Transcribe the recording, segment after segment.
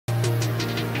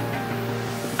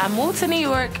I moved to New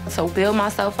York to build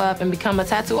myself up and become a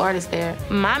tattoo artist there.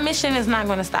 My mission is not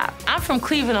gonna stop. I'm from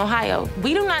Cleveland, Ohio.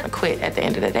 We do not quit at the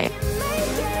end of the day.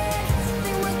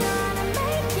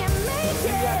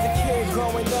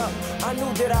 Growing up, I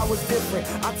knew that I was different.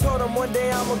 I told them one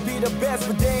day I'ma be the best,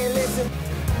 but they ain't listen.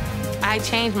 I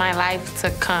changed my life to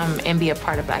come and be a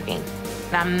part of Black Ink.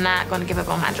 I'm not gonna give up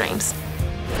on my dreams.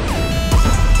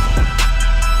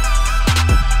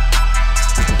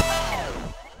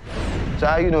 So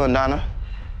how you doing, Donna?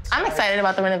 I'm excited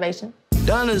about the renovation.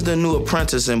 Donna's the new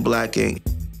apprentice in Black Ink.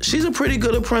 She's a pretty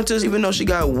good apprentice, even though she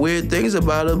got weird things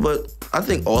about her, but I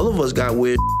think all of us got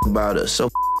weird about her, so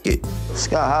it.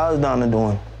 Scott, how's Donna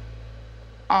doing?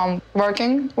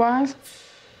 Working-wise?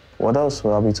 What else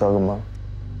will I be talking about?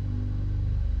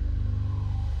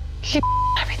 She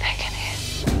everything in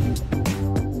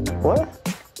here. What?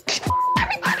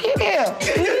 Everybody in here.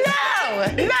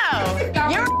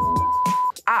 No.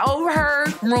 I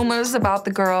overheard rumors about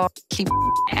the girl. She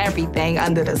everything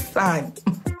under the sun.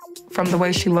 From the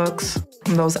way she looks,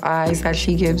 from those eyes that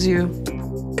she gives you.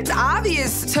 It's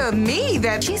obvious to me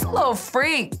that she's a little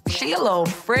freak. She a little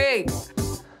freak.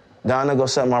 Donna, go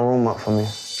set my room up for me.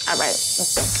 All right.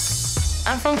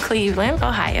 I'm from Cleveland,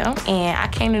 Ohio, and I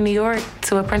came to New York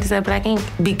to apprentice at Black Ink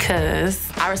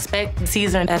because I respect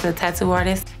Caesar as a tattoo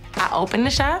artist. I open the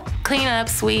shop, clean up,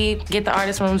 sweep, get the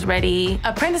artist rooms ready.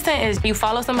 Apprenticing is you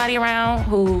follow somebody around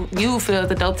who you feel is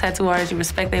a dope tattoo artist, you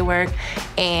respect their work,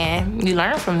 and you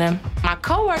learn from them. My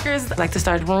coworkers like to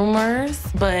start rumors,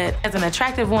 but as an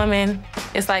attractive woman,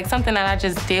 it's like something that I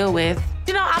just deal with.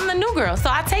 You know, I'm the new girl, so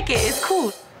I take it, it's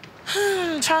cool.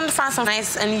 I'm trying to find some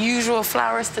nice, unusual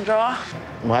flowers to draw.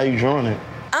 Why are you drawing it?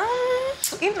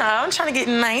 You know, I'm trying to get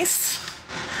nice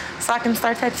so I can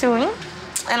start tattooing.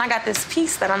 And I got this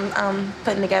piece that I'm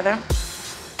putting together.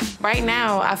 Right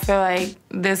now, I feel like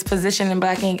this position in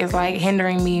Black Ink is like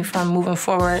hindering me from moving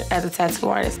forward as a tattoo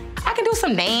artist. I can do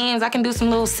some names, I can do some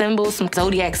little symbols, some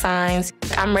zodiac signs.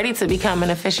 I'm ready to become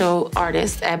an official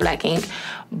artist at Black Ink,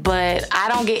 but I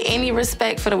don't get any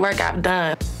respect for the work I've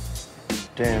done.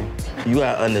 Damn, you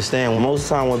gotta understand, most of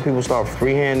the time when people start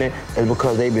freehanding, it's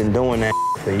because they've been doing that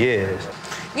for years.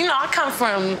 You know, I come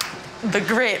from the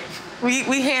grit.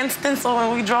 We hand stencil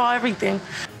and we draw everything.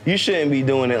 You shouldn't be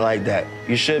doing it like that.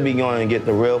 You should be going to get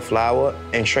the real flower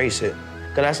and trace it.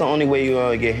 Because that's the only way you're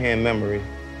going to get hand memory.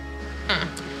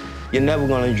 You're never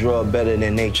going to draw better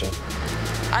than nature.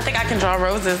 I think I can draw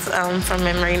roses from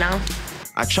memory now.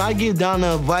 I try to give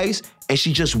Donna advice, and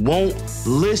she just won't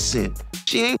listen.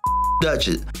 She ain't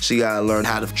Duchess. She got to learn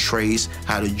how to trace,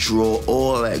 how to draw,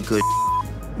 all that good.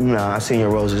 Nah, I seen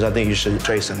your roses. I think you should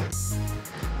trace them.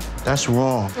 That's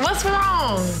wrong. What's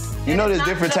wrong? You know there's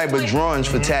different type of drawings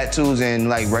for tattoos and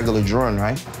like regular drawing,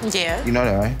 right? Yeah. You know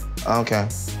that, right? Okay.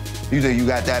 You think you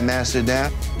got that mastered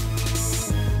down?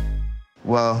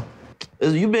 Well,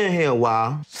 you've been here a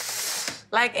while.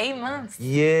 Like 8 months.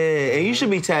 Yeah, and you should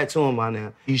be tattooing by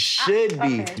now. You should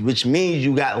be, okay. Which means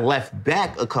you got left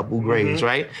back a couple grades,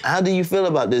 right? How do you feel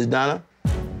about this, Donna?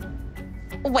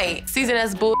 Wait, Caesar,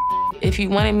 that's bull. If you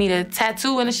wanted me to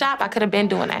tattoo in the shop, I could have been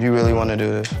doing that. You really want to do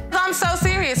this? I'm so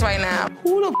serious right now.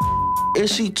 Who the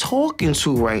is she talking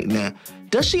to right now?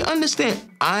 Does she understand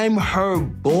I'm her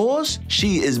boss?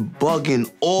 She is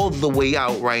bugging all the way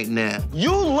out right now.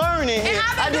 You learning here.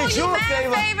 And I've been doing you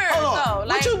mad favors, Hold on.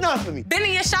 Like, what you done for me? Been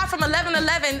in your shop from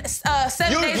 11-11,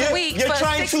 7 days a week You're for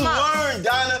trying 6 to months. learn,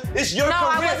 Donna. It's your career. No,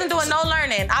 I wasn't doing no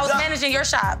learning. I was managing your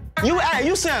shop.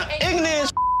 You sound ignorant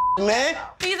as man.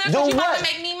 Caesar, do you what? about to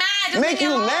make me mad. Just Make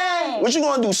you mad? What you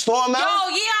gonna do, storm out?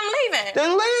 Yo, yeah, I'm leaving.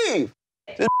 Then leave.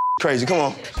 This crazy, come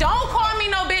on. Don't call me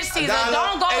no bitch, Caesar. Donna,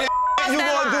 Don't go hey, you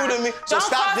gonna do to me, so don't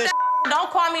stop this. Don't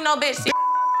call me no bitch,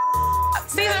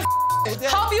 Caesar.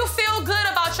 Hope you feel good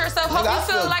about yourself. Hope you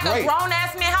feel like a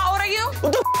grown-ass man. How old are you?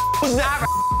 What the was that?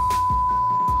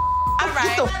 All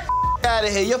right. Get the out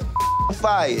of here. You're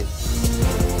fired.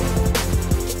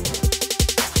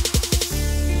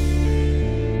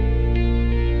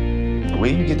 Where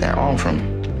you get that arm from?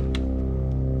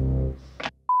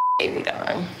 Baby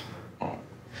done. Oh,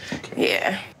 okay.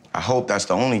 Yeah. I hope that's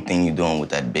the only thing you're doing with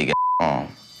that big arm,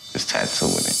 is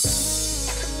tattooing it.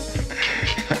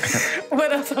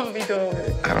 What else I'm gonna be doing with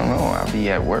it? I don't know, I'll be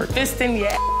at work. Fisting,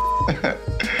 yeah.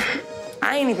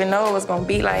 I didn't even know it was gonna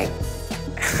be like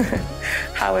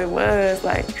how it was.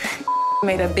 Like,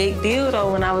 made a big deal though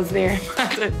when I was there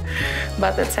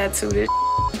about to tattoo this,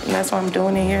 and that's why I'm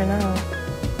doing it here now.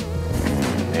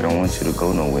 They don't want you to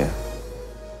go nowhere.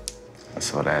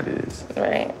 That's all that is.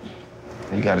 Right.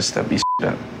 You gotta step your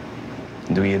up.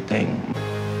 Do your thing.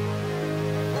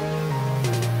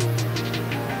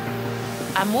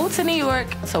 I moved to New York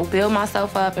to build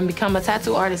myself up and become a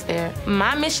tattoo artist there.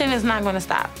 My mission is not gonna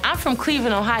stop. I'm from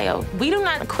Cleveland, Ohio. We do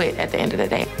not quit at the end of the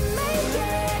day.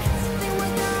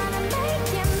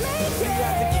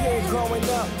 Growing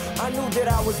up, I knew that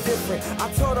I was different.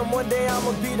 I told them one day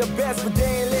I'ma be the best, but they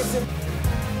ain't listen.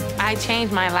 I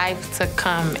changed my life to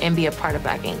come and be a part of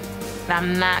Black Ink. And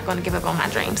I'm not gonna give up on my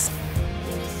dreams.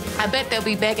 I bet they'll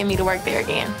be begging me to work there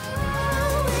again.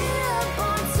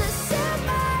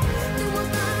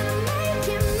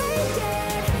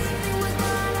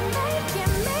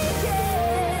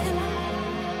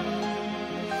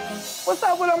 What's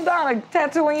up with Donna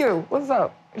tattooing you? What's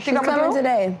up? She's coming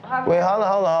today. Wait, hold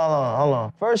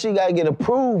on. First, you gotta get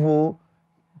approval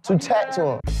to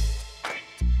tattoo him.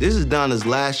 This is Donna's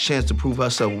last chance to prove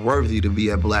herself worthy to be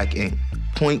at Black Ink.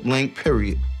 Point blank,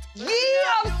 period. You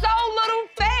have so little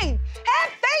faith.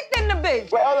 Have faith in the bitch.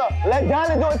 Wait, hold on. Let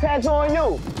Donna do a tattoo on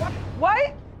you.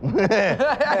 What? He already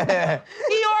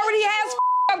has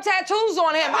up tattoos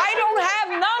on him. I don't have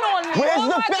none on me. Where's All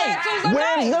the my faith? tattoos are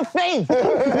Where's nice. the faith?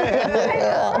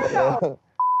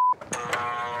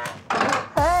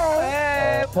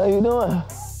 Hey. How you doing?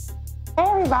 Hey,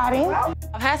 everybody.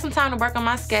 I've had some time to work on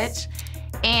my sketch,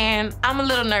 and I'm a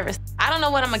little nervous. I don't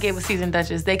know what I'm gonna get with Seasoned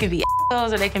Duchess. They can be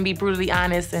assholes or they can be brutally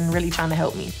honest and really trying to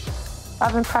help me.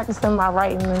 I've been practicing my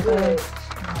writing and things.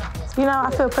 You know,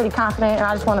 I feel pretty confident, and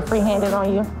I just want to freehand it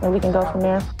on you, and we can go from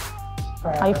there.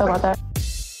 How you feel about that?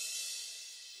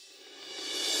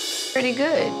 Pretty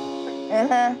good.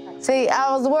 See,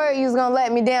 I was worried you was gonna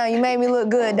let me down. You made me look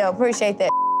good, though. Appreciate that.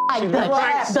 That's what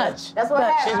happens. That's what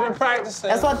happens. She's been practicing.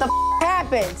 That's what the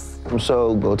happens.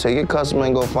 So go take your customer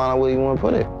and go find out where you want to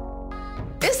put it.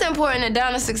 It's important that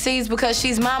Donna succeeds because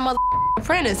she's my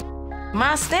apprentice.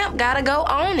 My stamp gotta go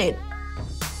on it.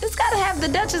 It's gotta have the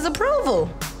Dutch's approval.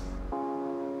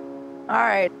 All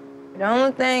right. The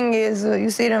only thing is, you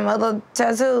see them other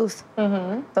tattoos?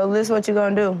 So this is what you're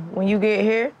gonna do. When you get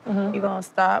here, you're gonna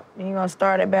stop, and you're gonna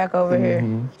start it back over here.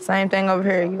 Same thing over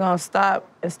here. You're gonna stop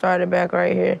and start it back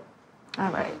right here.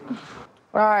 All right.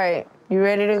 All right, you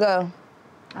ready to go?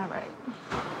 All right.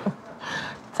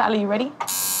 Tyler, you ready? Yeah,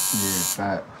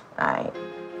 fat. All right.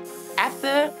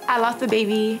 After I lost the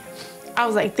baby, I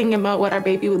was like thinking about what our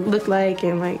baby would look like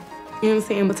and like, you know what I'm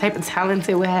saying, what type of talent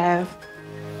it would have.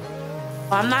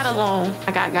 I'm not alone.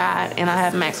 I got God and I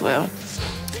have Maxwell.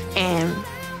 And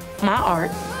my art.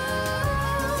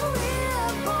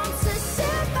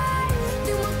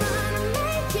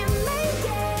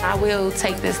 I will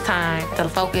take this time to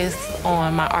focus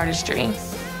on my artistry.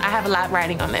 I have a lot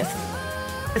riding on this.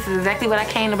 This is exactly what I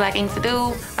came to Black Ink to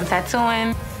do. I'm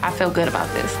tattooing. I feel good about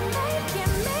this.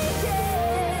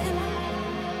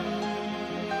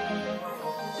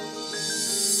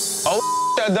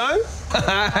 Oh, that done?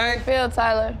 How you feel,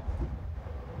 Tyler?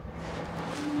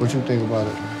 What you think about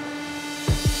it?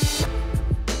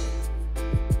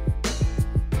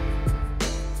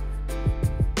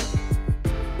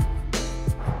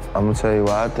 I'm gonna tell you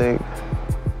what I think.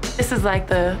 This is like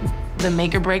the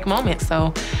make or break moment,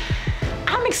 so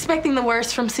I'm expecting the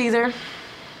worst from Caesar.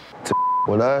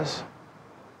 With us,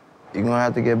 you're gonna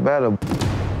have to get better.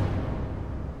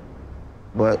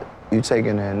 But you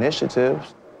taking the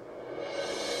initiatives.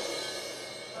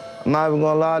 I'm not even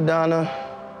gonna lie, Donna.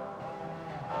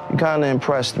 You kinda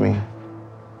impressed me.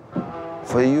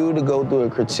 For you to go through a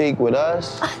critique with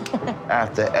us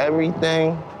after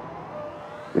everything,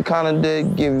 we kinda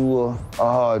did give you a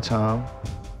hard time.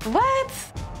 What?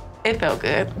 It felt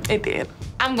good. It did.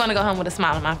 I'm gonna go home with a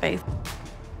smile on my face.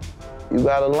 You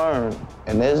gotta learn.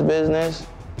 In this business,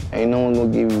 ain't no one gonna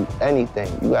give you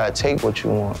anything. You gotta take what you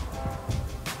want.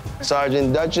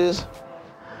 Sergeant Duchess,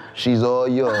 she's all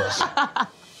yours.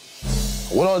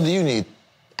 What all do you need?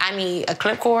 I need a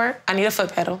clip cord. I need a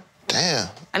foot pedal. Damn.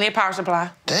 I need a power supply.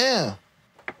 Damn.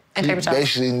 And You paper towels.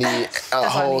 basically need a That's all I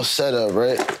whole need. setup,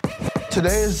 right?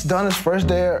 Today is Donna's first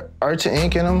day at Art to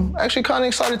Ink, and I'm actually kind of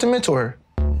excited to mentor her.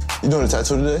 You doing a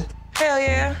tattoo today? Hell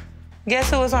yeah. Guess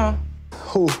who it's on?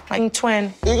 Who? My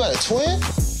twin. You got a twin?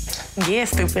 Yeah,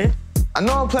 stupid. I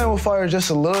know I'm playing with fire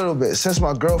just a little bit since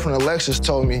my girlfriend Alexis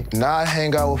told me not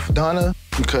hang out with Donna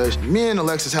because me and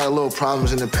Alexis had a little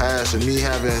problems in the past of me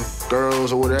having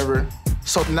girls or whatever.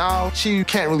 So now she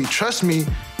can't really trust me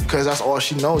because that's all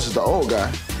she knows is the old guy.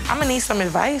 I'm gonna need some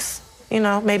advice. You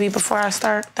know, maybe before I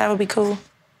start, that would be cool.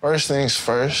 First things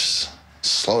first,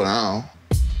 slow down.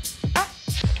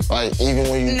 Like, even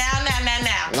when you... Now.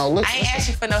 No, look, I ain't asked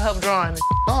you for no help drawing.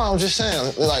 No, I'm just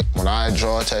saying, like, when I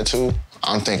draw a tattoo,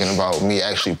 I'm thinking about me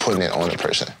actually putting it on the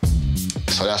person.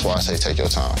 So that's why I say take your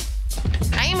time.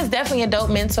 Naeem is definitely a dope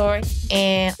mentor,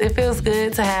 and it feels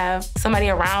good to have somebody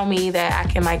around me that I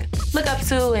can like look up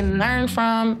to and learn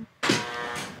from.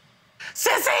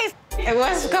 Sissy! Hey,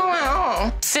 what's going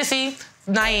on? Sissy,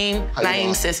 Naeem,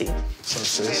 Sissy. So,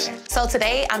 sis. So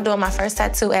today I'm doing my first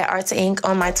tattoo at Art to Ink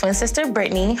on my twin sister,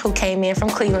 Brittany, who came in from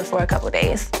Cleveland for a couple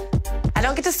days. I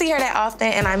don't get to see her that often,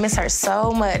 and I miss her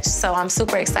so much, so I'm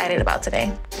super excited about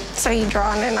today. So you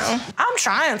drawing it now? I'm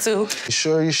trying to. You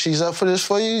sure she's up for this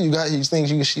for you? You think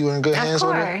you were in good hands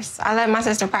with her? Of course. I let my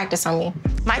sister practice on me.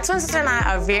 My twin sister and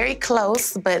I are very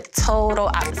close, but total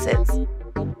opposites.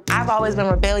 I've always been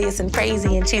rebellious and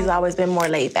crazy, and she's always been more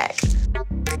laid back.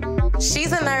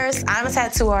 She's a nurse, I'm a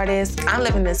tattoo artist. I'm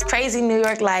living this crazy New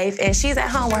York life, and she's at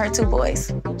home with her 2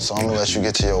 boys. So I'm gonna let you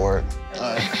get to your work.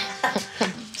 All right.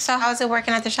 So how's it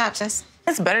working at the shop, sis?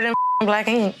 It's better than black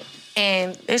ink,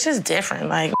 and it's just different.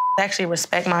 Like, I actually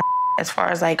respect my as far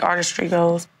as like artistry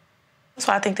goes.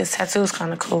 So I think this tattoo is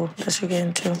kind of cool that you get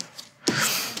into.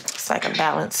 It's like a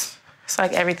balance. It's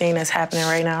like everything that's happening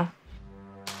right now.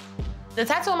 The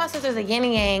tattoo on my sister is a yin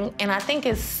and yang, and I think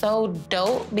it's so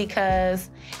dope because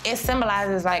it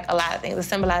symbolizes like a lot of things. It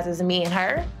symbolizes me and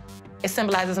her. It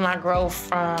symbolizes my growth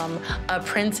from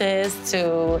apprentice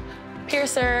to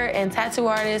piercer and tattoo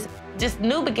artist, just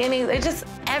new beginnings. It's just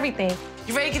everything.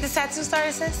 You ready to get this tattoo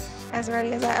started, sis? As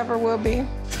ready as I ever will be. All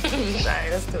right,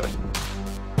 let's do it.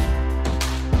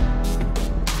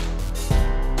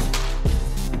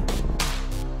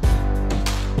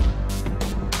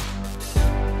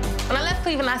 When I left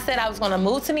Cleveland, I said I was gonna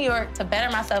move to New York to better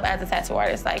myself as a tattoo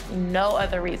artist, like no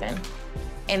other reason.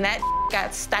 And that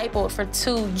got stifled for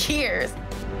 2 years.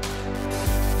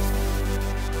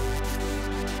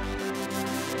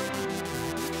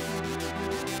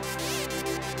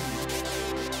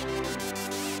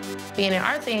 Being in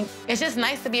art thing, it's just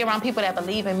nice to be around people that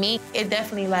believe in me. It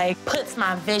definitely like puts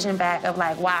my vision back of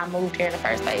like why I moved here in the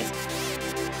first place.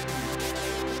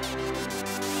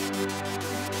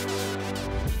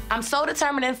 I'm so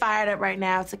determined and fired up right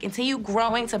now to continue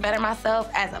growing to better myself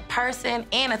as a person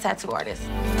and a tattoo artist.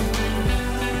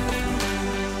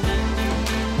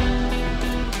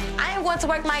 I am going to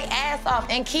work my ass off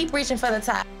and keep reaching for the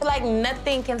top. Like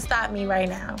nothing can stop me right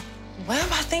now. Well,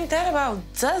 I think that about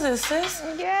does it, sis.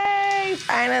 Yay,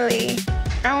 finally.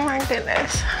 Oh my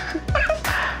goodness.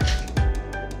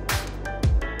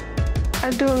 I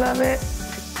do love it.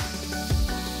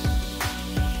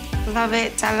 Love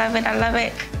it, I love it, I love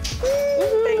it.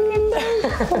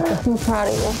 I'm proud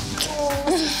of you.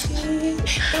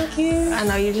 Thank you. I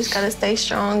know you just gotta stay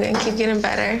strong and keep getting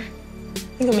better.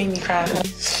 You can make me cry.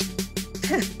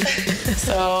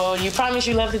 So, you promise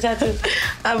you love the tattoo?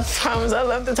 I promise I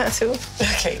love the tattoo.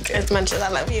 Okay, good. As much as I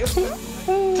love you.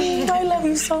 I love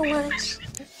you so much.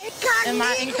 Am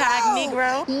I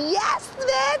incognito? Yes,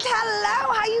 bitch.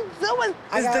 Hello. How you doing?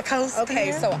 Is the coast Okay,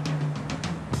 here? so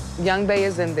Young Bay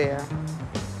is in there.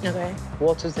 Okay.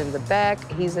 Walter's in the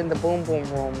back. He's in the boom boom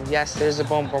room. Yes, there's a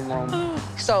boom boom room.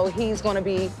 So he's gonna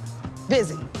be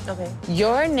busy. Okay.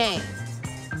 Your name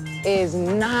is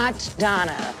not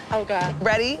Donna. Oh, God.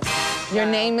 Ready? Your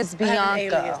name is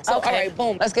Bianca. So, All right,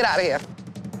 boom. Let's get out of here.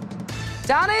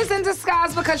 Donna is in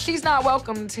disguise because she's not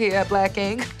welcomed here at Black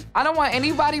Ink. I don't want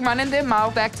anybody running their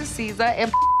mouth back to Caesar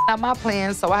and up my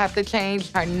plans, so I have to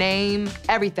change her name,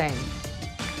 everything.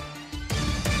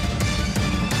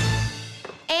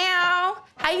 Ow,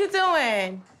 how you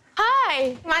doing?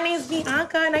 Hi, my name's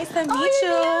Bianca. Nice to meet you.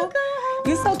 Bianca.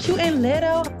 You so cute and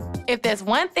little. If there's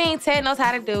one thing Ted knows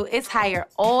how to do, it's hire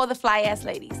all the fly-ass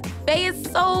ladies. Faye is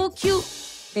so cute.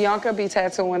 Bianca be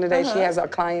tattooing today. She has a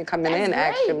client coming in,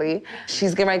 actually.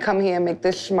 She's getting ready to come here and make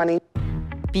this money.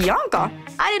 Bianca?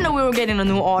 I didn't know we were getting a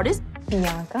new artist.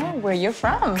 Bianca, where you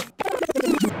from?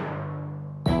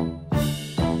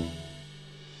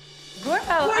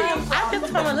 Girl, I've been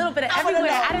from a little bit of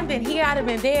everywhere. I done been here, I done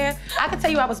been there. I could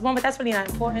tell you I was born, but that's really not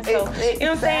important. So, you know what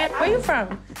I'm saying? Where you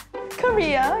from?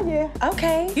 Korea, yeah.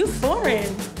 Okay, you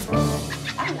foreign.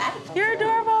 You're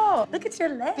adorable. Look at your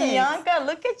legs. Bianca,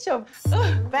 look at your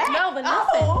back. No, but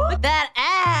listen. That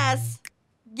ass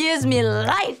gives me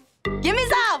life. Give me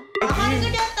some. How did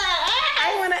you get that?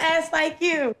 I want to ass like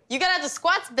you. You got the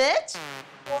squats, bitch.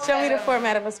 Show me the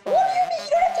format of a squat. What do you mean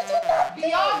you have to do that?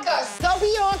 Bianca, go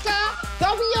Bianca, go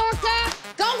Bianca,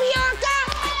 go Bianca,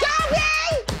 go B!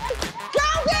 Go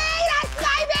B! That's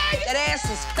my baby! That ass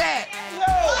is fat.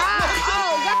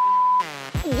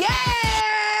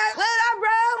 Yeah! Lit up,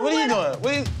 bro! What are you doing?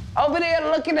 What are you... Over there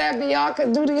looking at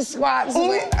Bianca do these squats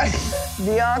with.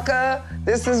 Bianca,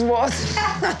 this is what.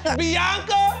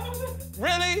 Bianca?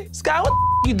 Really? Sky, what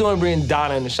you doing bringing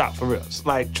Donna in the shop for real?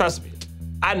 Like, trust me.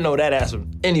 I know that ass from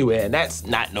anywhere, and that's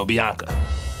not no Bianca.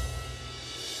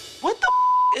 What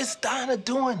the is Donna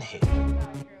doing here?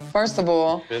 First of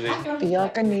all,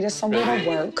 Bianca needed somewhere to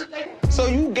work. So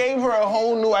you gave her a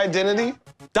whole new identity?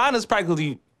 Donna's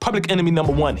practically public enemy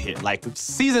 #1 here. Like,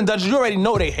 seasoned Dutch, you already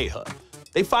know they hate her.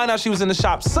 They find out she was in the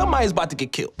shop, somebody's about to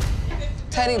get killed.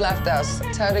 Teddy left us.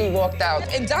 Teddy walked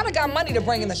out. And Donna got money to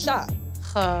bring in the shop.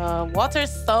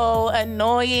 Walter's so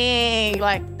annoying.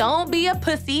 Like, don't be a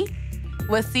pussy.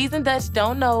 What seasoned Dutch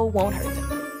don't know won't hurt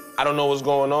them. I don't know what's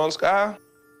going on, Sky.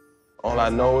 All I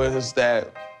know is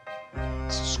that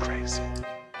this is crazy.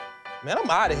 Man, I'm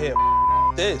out of here.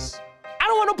 This. I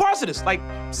don't want no parts of this. Like,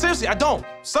 seriously, I don't.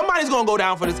 Somebody's gonna go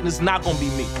down for this, and it's not gonna be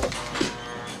me.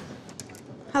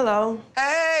 Hello.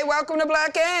 Hey, welcome to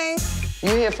Black Ink. You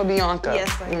here for Bianca?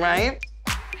 Yes, I am. Right?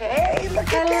 Hey,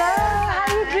 look at that.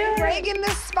 How you doing? Bringing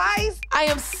the spice. I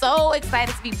am so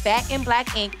excited to be back in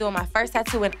Black Ink doing my first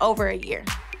tattoo in over a year.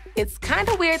 It's kind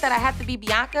of weird that I have to be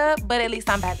Bianca, but at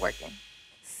least I'm back working.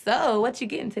 So, what you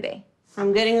getting today?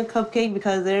 I'm getting a cupcake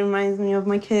because it reminds me of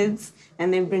my kids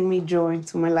and they bring me joy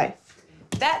to my life.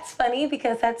 That's funny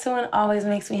because tattooing always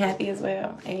makes me happy as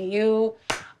well. And you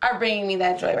are bringing me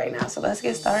that joy right now, so let's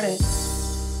get started.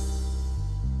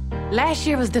 Last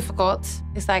year was difficult.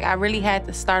 It's like I really had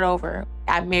to start over.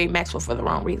 I married Maxwell for the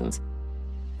wrong reasons.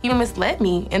 He misled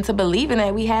me into believing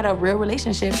that we had a real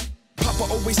relationship. Papa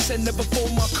always said never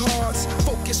fold my cards.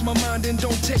 Focus my mind and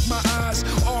don't take my eyes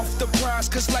off the prize.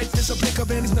 Cause life is a blink of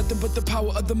an, it's nothing but the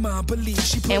power of the mind. Believe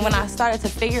she put. And when I started to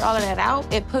figure all of that out,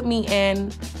 it put me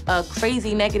in a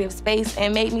crazy negative space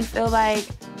and made me feel like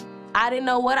I didn't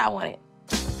know what I wanted.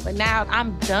 But now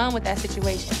I'm done with that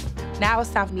situation. Now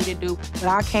it's time for me to do what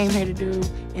I came here to do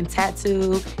and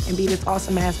tattoo and be this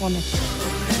awesome ass woman.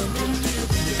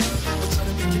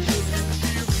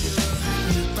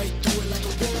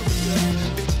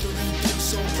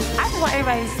 I just want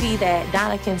everybody to see that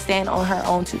Donna can stand on her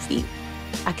own 2 feet.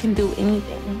 I can do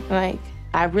anything. Like,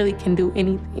 I really can do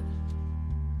anything.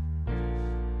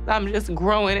 I'm just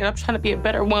growing and I'm trying to be a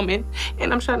better woman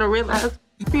and I'm trying to realize, you know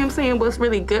what I'm saying, what's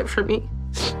really good for me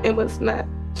and what's not.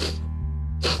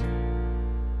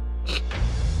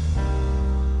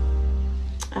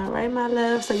 All right, my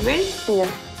love, so you ready? Yeah.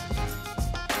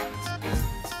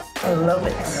 I love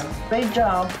it. Great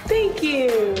job. Thank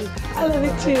you. I love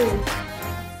it too.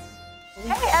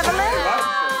 Hey, Evelyn.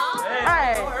 All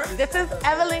right, this is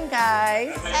Evelyn,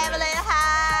 guys. Evelyn,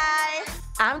 hi.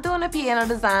 I'm doing a piano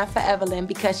design for Evelyn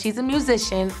because she's a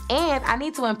musician and I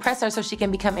need to impress her so she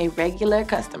can become a regular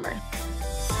customer.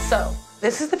 So,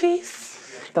 this is the piece.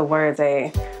 The words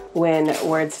say, when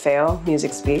words fail,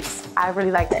 music speaks. I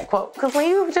really like that quote because when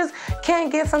you just can't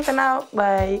get something out,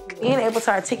 like being able to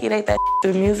articulate that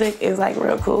through music is like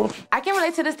real cool. I can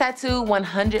relate to this tattoo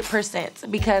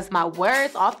 100% because my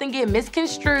words often get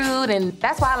misconstrued and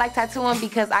that's why I like tattooing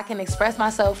because I can express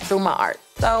myself through my art.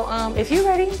 So if you're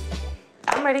ready,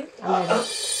 I'm ready. I'm ready.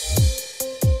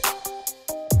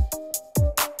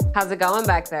 How's it going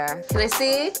back there? Can I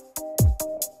see?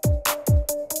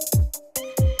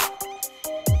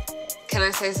 Can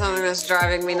I say something that's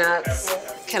driving me nuts?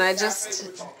 Can I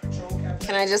just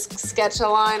sketch a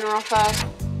line real fast?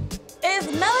 Is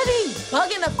Melody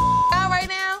bugging the out right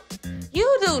now?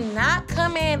 You do not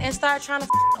come in and start trying to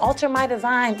alter my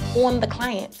design on the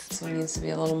client. So it needs to be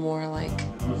a little more like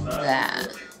that.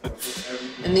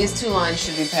 And these 2 lines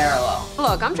should be parallel.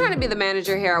 Look, I'm trying to be the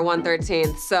manager here at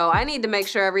 113th, so I need to make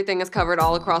sure everything is covered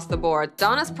all across the board.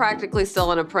 Donna's practically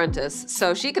still an apprentice,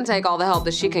 so she can take all the help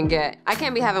that she can get. I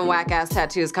can't be having whack-ass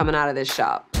tattoos coming out of this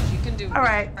shop. You can do. All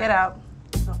right, get out.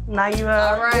 Now you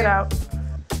get out.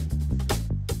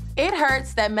 It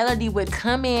hurts that Melody would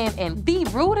come in and be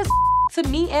rude as to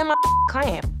me and my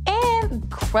client and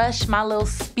crush my little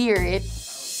spirit.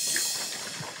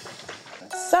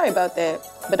 Sorry about that,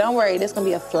 but don't worry, this gonna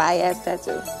be a fly-ass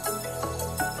tattoo.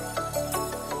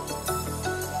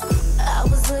 I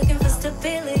was looking for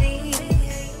stability.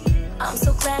 I'm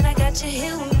so glad I got you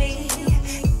here with me.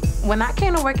 When I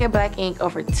came to work at Black Ink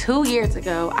over 2 years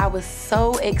ago, I was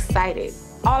so excited.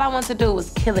 All I wanted to do was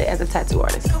kill it as a tattoo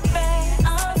artist. I'm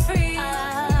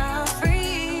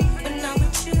free, but not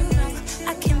with you,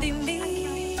 I can be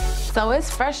me. So it's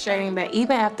frustrating that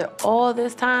even after all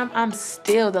this time, I'm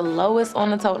still the lowest on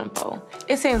the totem pole.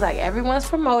 It seems like everyone's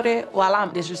promoted while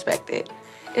I'm disrespected.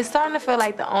 It's starting to feel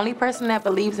like the only person that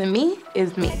believes in me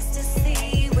is me.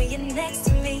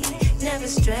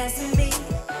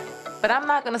 But I'm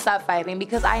not gonna stop fighting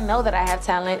because I know that I have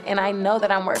talent and I know that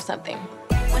I'm worth something.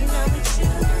 When I'm with you,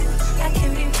 I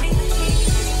can be me.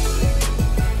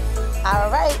 All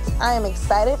right, I am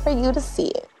excited for you to see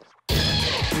it.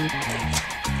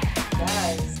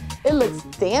 Guys, It looks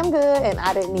damn good, and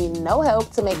I didn't need no help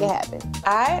to make it happen.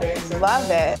 I love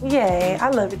that. Yay, I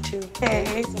love it too.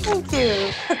 Hey, thank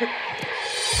you.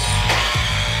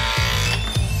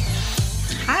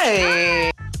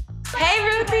 Hi. Hey,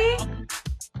 Ruthie.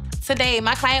 Today,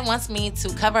 my client wants me to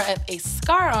cover up a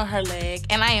scar on her leg,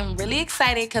 and I am really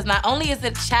excited because not only is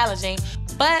it challenging,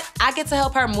 but I get to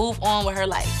help her move on with her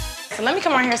life. So let me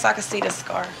come on here so I can see the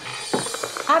scar.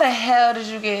 How the hell did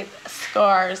you get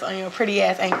scars on your pretty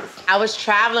ass ankles? I was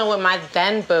traveling with my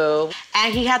then boo,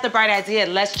 and he had the bright idea,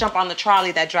 let's jump on the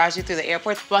trolley that drives you through the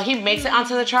airport. Well, he makes it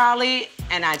onto the trolley,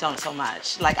 and I don't so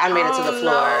much. Like, I made it to the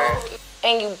floor. No.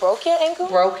 And you broke your ankle?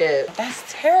 Broke it. That's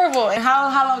terrible. And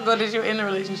how long ago did you end the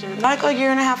relationship? Like a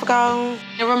year and a half ago.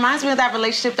 It reminds me of that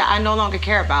relationship that I no longer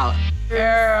care about.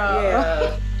 Girl.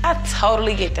 Yeah. I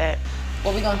totally get that.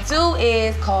 What we're gonna do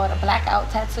is called a blackout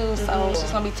tattoo, so it's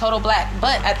just gonna be total black,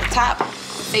 but at the top,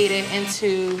 fade it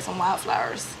into some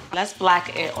wildflowers. Let's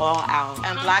black it all out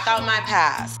and black out my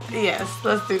past. Yes,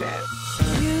 let's do that.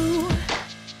 You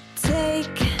take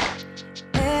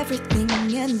everything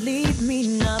and leave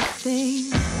me nothing.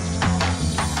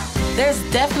 There's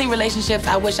definitely relationships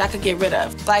I wish I could get rid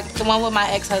of, like the one with my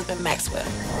ex-husband, Maxwell.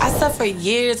 I suffered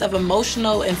years of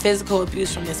emotional and physical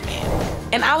abuse from this man.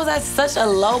 And I was at such a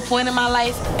low point in my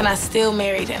life, and I still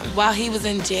married him while he was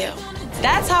in jail.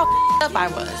 That's how up I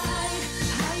was.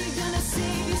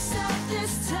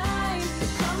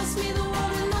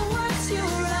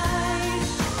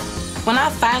 When I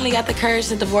finally got the courage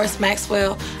to divorce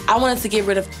Maxwell, I wanted to get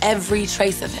rid of every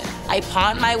trace of him. I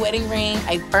pawned my wedding ring,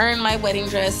 I burned my wedding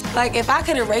dress. Like, if I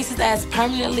could erase his ass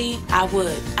permanently, I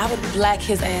would. I would black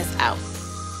his ass out.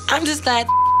 I'm just glad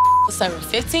was serving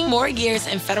 15 more years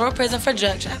in federal prison for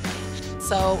drug trafficking.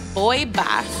 So, boy,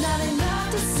 bye.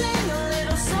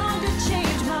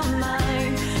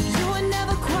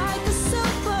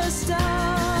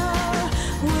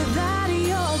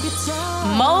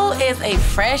 Mo is a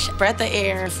fresh breath of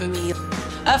air for me.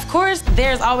 Of course,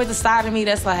 there's always a side of me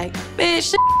that's like, bitch,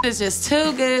 shit is just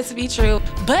too good to be true.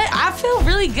 But I feel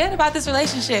really good about this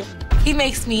relationship. He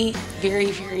makes me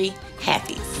very, very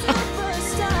happy.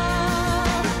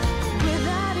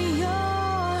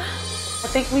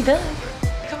 I think we done.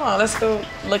 Come on, let's go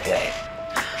look at it.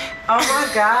 Oh my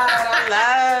God, I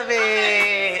love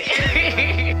it.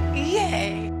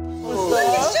 Yay. Look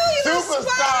at you, you little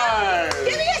Superstar.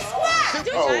 Give me a spot.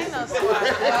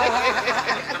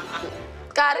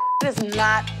 God, this is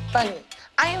not funny.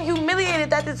 I am humiliated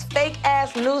that this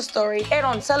fake-ass news story aired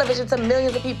on television to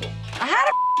millions of people. How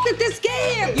the did this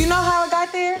get here? You know how it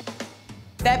got there?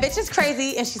 That bitch is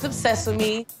crazy and she's obsessed with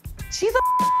me. She's a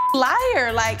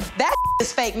liar. Like, that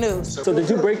is fake news. So did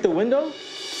you break the window?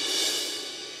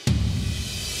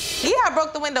 Yeah, I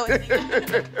broke the window.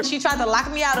 She tried to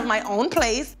lock me out of my own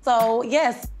place. So,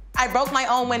 yes, I broke my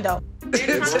own window.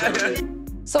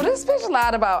 So this bitch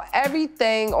lied about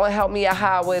everything on Help Me a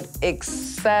Howard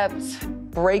except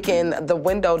breaking the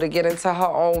window to get into her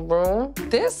own room.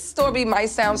 This story might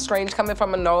sound strange coming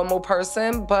from a normal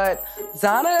person, but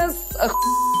Donna's a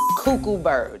cuckoo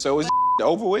bird. So is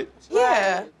over with?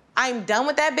 Yeah. I'm done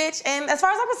with that bitch, and as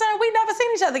far as I'm concerned, we never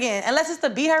seen each other again, unless it's to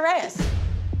beat her ass.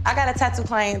 I got a tattoo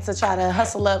client to try to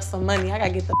hustle up some money. I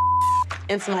gotta get the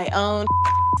into my own,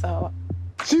 so.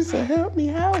 She said, help me,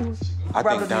 Howard. I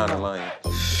think Donna lying.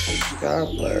 God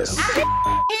bless. Here,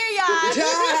 y'all.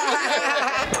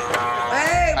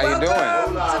 Hey, How you doing?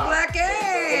 welcome to Black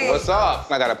A. What's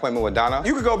up? I got an appointment with Donna.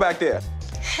 You could go back there.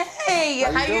 Hey,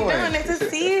 how you doing? Nice to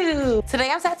see you. Today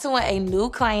I'm tattooing a new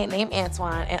client named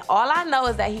Antoine, and all I know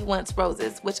is that he wants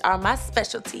roses, which are my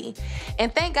specialty.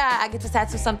 And thank God I get to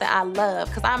tattoo something I love,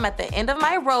 because I'm at the end of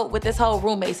my rope with this whole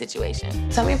roommate situation.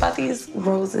 Tell me about these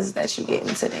roses that you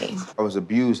getting today. I was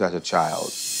abused as a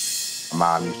child.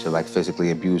 My mom used to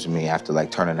physically abuse me after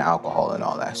turning to alcohol and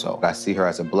all that. So I see her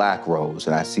as a black rose,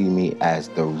 and I see me as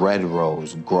the red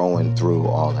rose growing through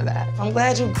all of that. I'm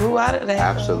glad you grew out of that.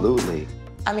 Absolutely.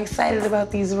 I'm excited about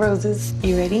these roses.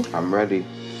 You ready? I'm ready.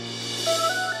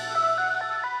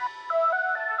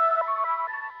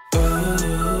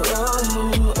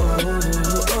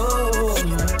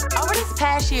 Over this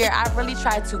past year, I've really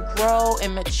tried to grow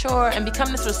and mature and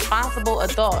become this responsible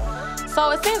adult. So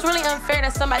it seems really unfair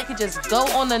that somebody could just go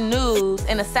on the news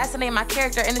and assassinate my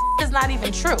character, and it's not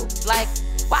even true. Like,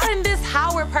 why didn't this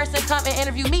Howard person come and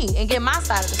interview me and get my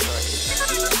side of the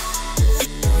story?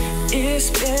 It's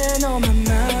been on my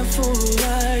mind for a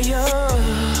while.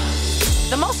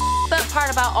 The most up part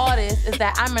about all this is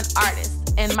that I'm an artist,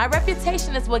 and my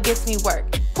reputation is what gets me work.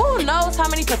 Who knows how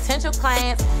many potential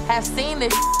clients have seen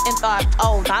this and thought,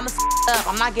 oh, Donna's up,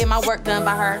 I'm not getting my work done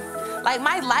by her. Like,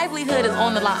 my livelihood is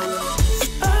on the line.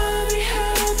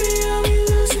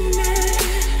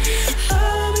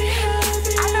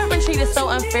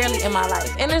 unfairly in my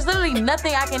life. And there's literally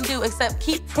nothing I can do except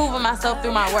keep proving myself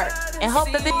through my work and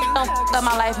hope that this don't f up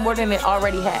my life more than it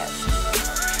already has.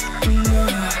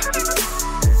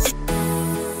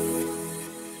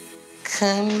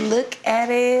 Come look at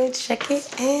it, check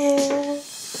it in.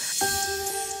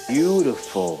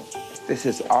 Beautiful. This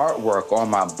is artwork on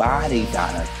my body,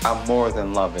 Donna. I more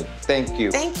than love it. Thank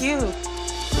you. Thank you.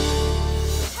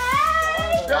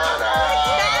 Hey, Donna!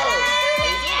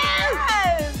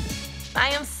 Yes! I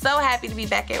am so happy to be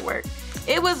back at work.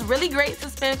 It was really great to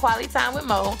spend quality time with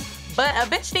Mo, but a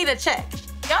bitch need a check.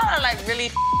 Y'all are like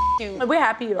really cute. We're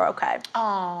happy you're okay.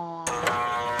 Aww.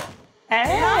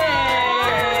 Hey!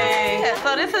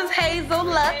 So this is Hazel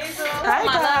Lux. Hi,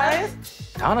 guys.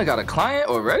 Donna got a client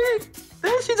already?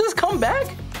 Didn't she just come back?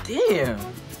 Damn,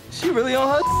 she really on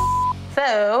her.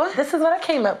 So this is what I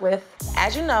came up with.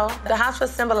 As you know, the hospital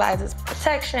symbolizes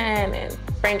protection and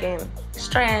bringing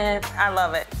strength. I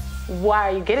love it. Why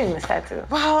are you getting this tattoo?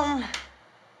 Well,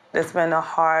 it's been a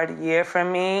hard year for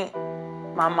me.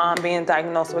 My mom being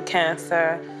diagnosed with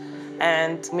cancer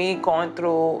and me going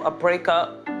through a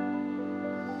breakup.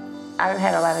 I've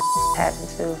had a lot of happen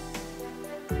too.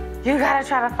 You gotta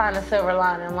try to find a silver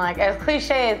lining, like as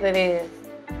cliche as it is.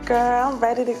 Girl, I'm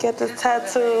ready to get this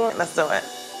tattoo. Let's do it.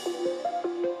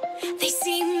 They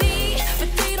see me, but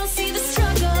they don't see the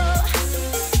struggle.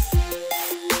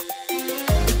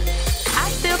 I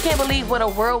still can't believe what a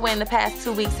whirlwind the past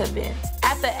 2 weeks have been.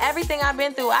 After everything I've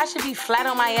been through, I should be flat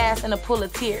on my ass in a pool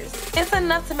of tears. It's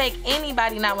enough to make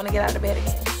anybody not want to get out of bed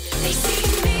again. They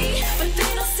see me, but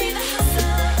they don't see the hustle.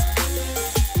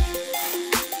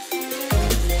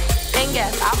 And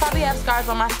yes, I'll probably have scars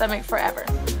on my stomach forever.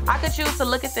 I could choose to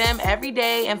look at them every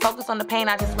day and focus on the pain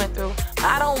I just went through, but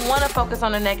I don't want to focus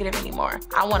on the negative anymore.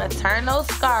 I want to turn those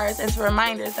scars into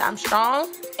reminders that I'm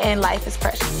strong and life is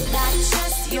precious. Not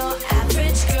just your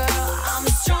average girl, I'm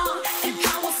a strong and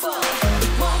powerful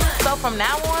woman. So from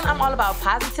now on, I'm all about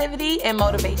positivity and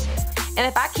motivation. And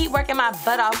if I keep working my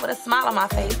butt off with a smile on my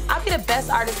face, I'll be the best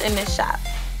artist in this shop.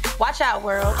 Watch out,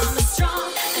 world. I'm a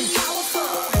strong and powerful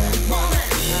woman.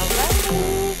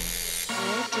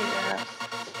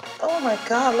 Oh my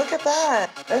God, look at that.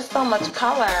 There's so much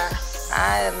color.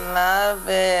 I love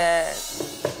it.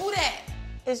 Who that?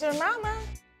 It's your mama.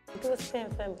 Do a spin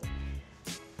for me.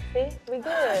 See, we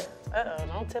good. Uh-oh,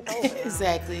 don't tip over now.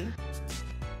 Exactly.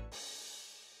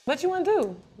 What you want to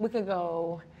do? We could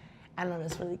go, I know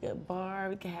this really good bar.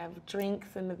 We could have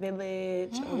drinks in the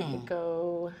village. Or we could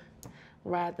go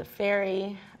ride the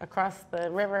ferry across the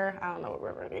river. I don't know what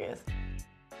river it is.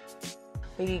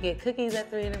 We could get cookies at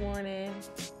 3 in the morning,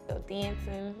 go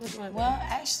dancing. Well,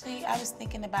 actually, I was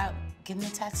thinking about getting a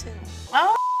tattoo.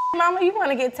 Oh, mama, you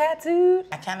want to get tattooed?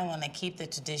 I kind of want to keep the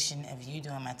tradition of you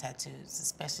doing my tattoos,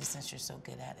 especially since you're so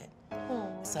good at it.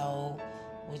 So,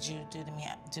 would you do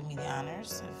me the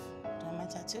honors of doing my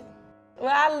tattoo?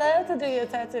 Well, I love to do your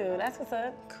tattoo. That's what's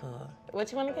up. Cool.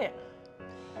 What you want to get?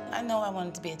 I know I want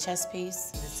it to be a chest piece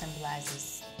that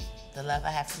symbolizes the love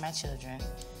I have for my children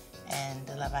and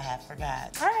the love I have for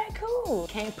God. All right, cool.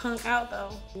 Can't punk out,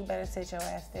 though. You better sit your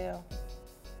ass still.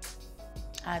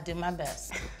 I'll do my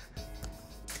best.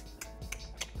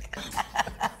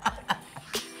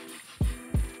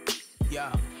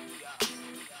 Yeah.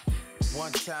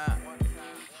 One time.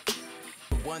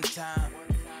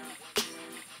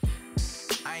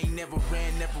 I ain't never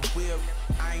ran, never will.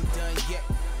 I ain't done yet.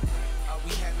 Are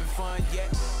we having fun yet?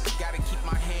 Gotta keep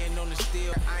my hand on the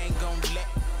steel. I ain't gonna let.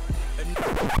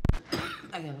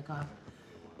 I got a cough.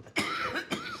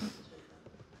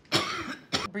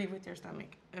 Breathe with your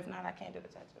stomach. If not, I can't do the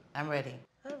tattoo. I'm ready.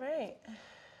 All right.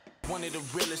 One of the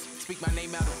realest, speak my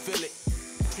name out and feel it.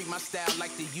 Treat my style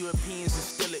like the Europeans and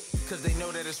steal it. Cause they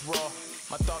know that it's raw.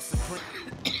 My thoughts are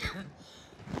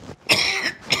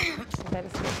Better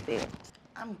sit still.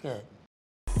 I'm good.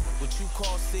 What you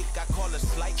call sick, I call a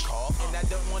slight cough. And I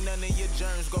don't want none of your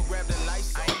germs, go grab the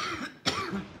Lysol.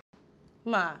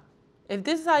 Ma, if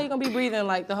this is how you're gonna be breathing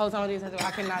like the whole time I do your tattoo,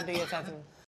 I cannot do your tattoo.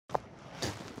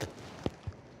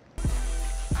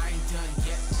 I ain't done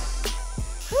yet.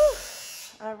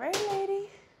 All right, lady.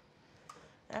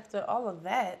 After all of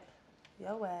that,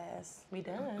 your ass, we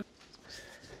done.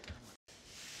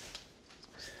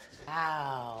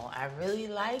 Wow, I really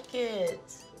like it.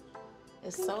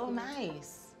 It's so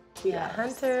nice. We got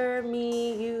Hunter,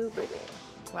 me, you, Brittany.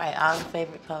 Right, all the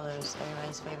favorite colors,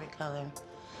 everybody's favorite color.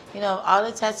 You know, all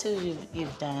the tattoos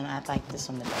you've done, I like this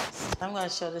one the best. I'm gonna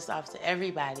show this off to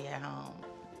everybody at home.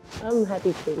 I'm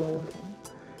happy to, Mama.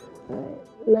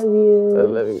 Love you. I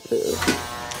love you too.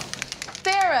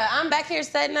 Sarah, I'm back here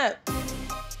setting up.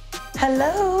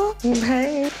 Hello.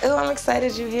 Hey. Oh, I'm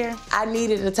excited you're here. I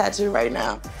needed a tattoo right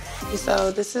now. So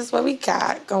this is what we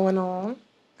got going on.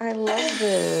 I love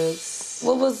this.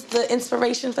 What was the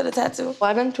inspiration for the tattoo? Well,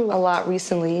 I've been through a lot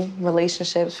recently,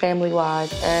 relationships,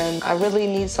 family-wise, and I really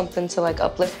need something to like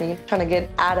uplift me, trying to get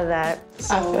out of that.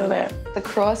 So I feel that. The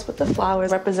cross with the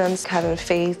flowers represents having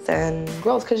faith and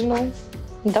growth, because, you know,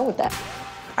 I'm done with that.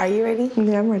 Are you ready?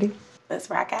 Yeah, I'm ready. Let's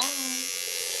rock out.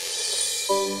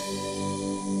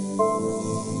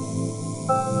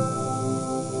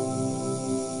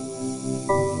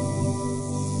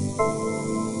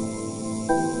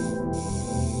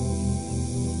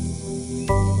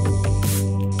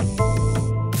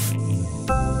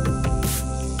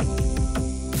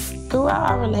 Throughout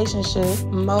our relationship,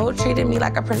 Mo treated me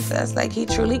like a princess. Like, he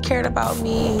truly cared about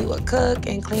me. He would cook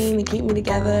and clean and keep me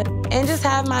together and just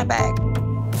have my back.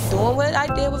 Doing what I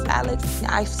did with Alex,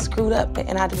 I screwed up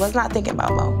and I was not thinking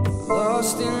about Mo.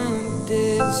 Lost in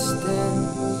the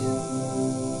distance,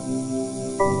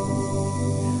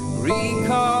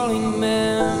 recalling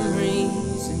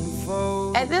memories and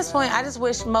photos. At this point, I just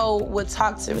wish Mo would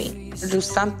talk to me or do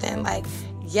something. Like,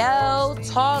 yell,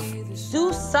 talk,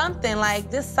 do something. Like,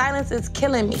 this silence is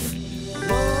killing me.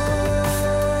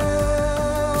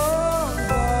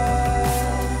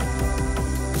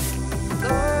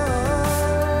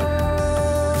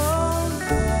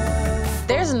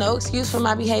 There's no excuse for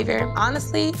my behavior.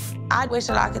 Honestly, I wish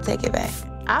that I could take it back.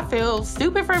 I feel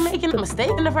stupid for making a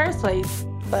mistake in the first place.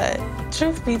 But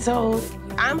truth be told,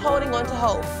 I'm holding on to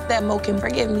hope that Mo can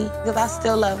forgive me because I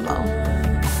still love Mo.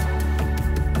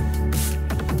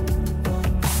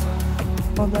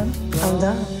 Well done. I'm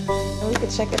done. And we can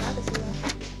check it out if you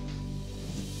want.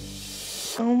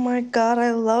 Oh my God,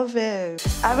 I love it.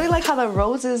 I really like how the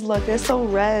roses look. They're so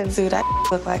red. Dude, that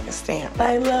look like a stamp.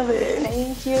 I love it.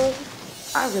 Thank you.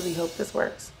 I really hope this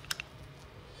works.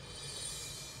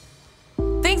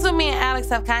 Things with me and Alex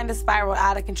have kind of spiraled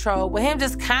out of control, with him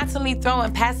just constantly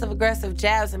throwing passive-aggressive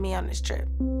jabs at me on this trip.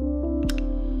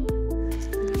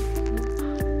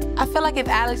 I feel like if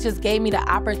Alex just gave me the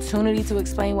opportunity to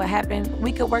explain what happened,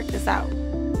 we could work this out.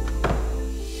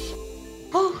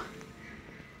 Oh,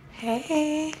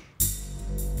 hey.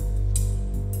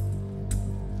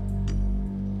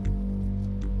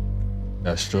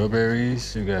 Got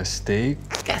strawberries, you got steak.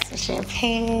 Got some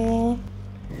champagne.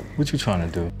 What you trying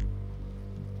to do?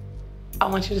 I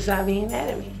want you to stop being mad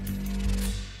at me.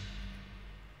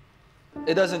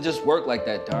 It doesn't just work like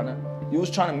that, Donna. You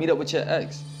was trying to meet up with your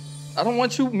ex. I don't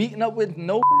want you meeting up with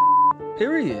no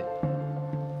period.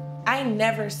 I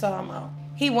never saw Mo.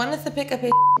 He wanted to pick up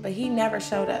his but he never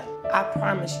showed up. I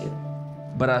promise you.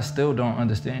 But I still don't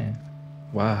understand.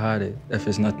 Why hide it if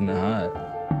it's nothing to hide?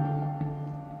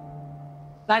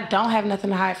 I don't have nothing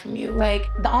to hide from you. Like,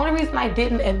 the only reason I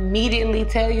didn't immediately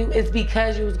tell you is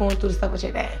because you was going through the stuff with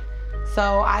your dad.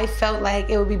 So I felt like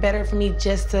it would be better for me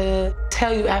just to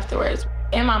tell you afterwards.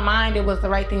 In my mind, it was the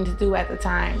right thing to do at the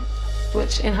time,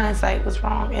 which in hindsight was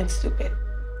wrong and stupid.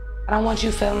 I don't want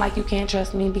you feeling like you can't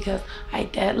trust me because I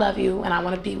dead love you and I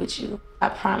want to be with you. I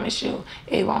promise you,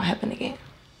 it won't happen again.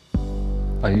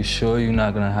 Are you sure you're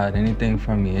not gonna hide anything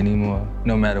from me anymore,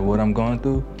 no matter what I'm going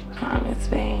through? Promise,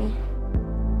 babe.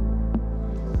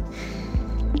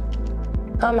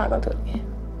 I'm not gonna do it again.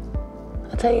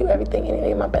 I'll tell you everything anyway.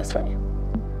 You're my best friend.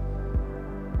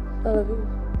 I love you.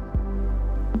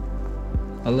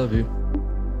 I love you.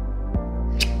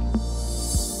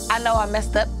 I know I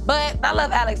messed up, but I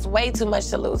love Alex way too much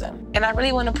to lose him. And I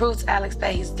really want to prove to Alex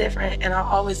that he's different and I'll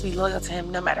always be loyal to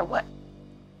him no matter what.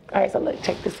 All right, so look,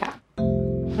 check this out.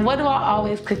 What do I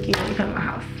always cook you when you come to my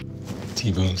house?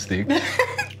 T-bone steak.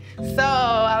 So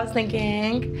I was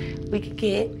thinking we could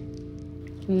get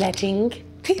matching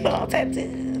T-bone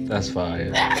tattoos. That's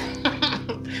fire.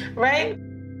 Right?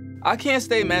 I can't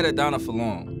stay mad at Donna for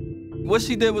long. What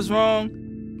she did was wrong,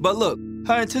 but look,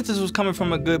 her intentions was coming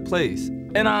from a good place,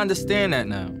 and I understand that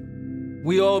now.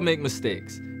 We all make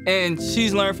mistakes, and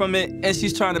she's learned from it, and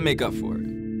she's trying to make up for it.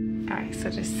 All right,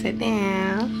 so just sit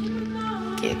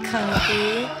down, get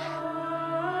comfy,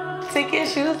 take your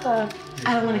shoes off.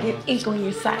 I don't want to get ink on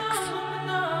your socks.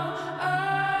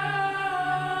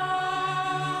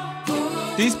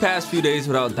 These past few days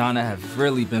without Donna have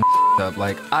really been up.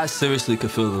 Like, I seriously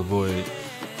could feel the void.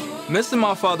 Missing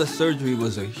my father's surgery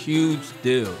was a huge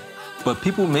deal. But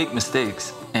people make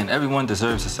mistakes, and everyone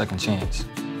deserves a second chance.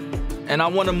 And I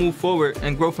want to move forward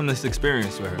and grow from this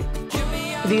experience with her.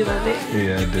 Do you love it?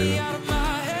 Yeah, I do.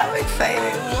 I'm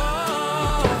excited.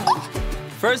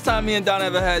 First time me and Donna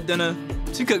ever had dinner,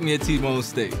 she cooked me a T-bone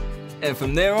steak. And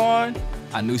from there on,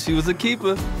 I knew she was a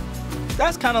keeper.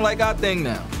 That's kind of like our thing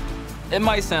now. It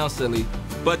might sound silly,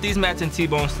 But these matching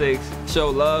T-bone steaks show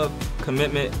love,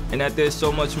 commitment, and that there's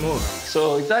so much more.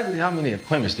 So exactly how many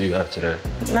appointments do you have today?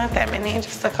 Not that many,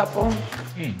 just a couple.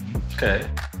 Okay.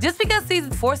 Just because C's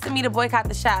forcing me to boycott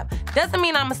the shop doesn't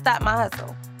mean I'm gonna stop my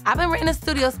hustle. I've been renting a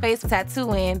studio space for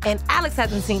tattooing, and Alex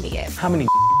hasn't seen it yet. How many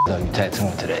are you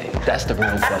tattooing today? That's the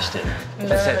real question.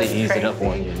 Let's have to ease it up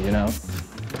on you, you know?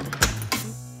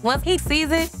 Once he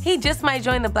sees it, he just might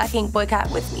join the Black Ink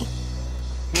boycott with me.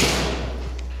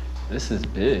 This is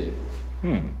big.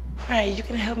 All right, you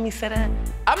can help me set up.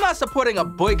 I'm not supporting a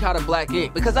boycott of Black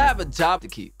Ink because I have a job to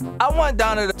keep. I want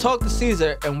Donna to talk to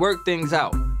Caesar and work things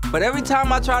out. But every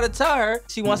time I try to tell her,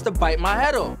 she wants to bite my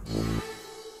head off.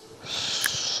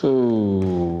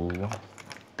 So,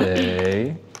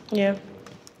 Bay. Yeah.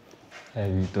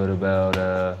 Have you thought about,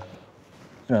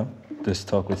 this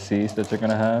talk with C's that you're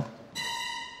gonna have?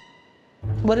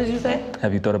 What did you say?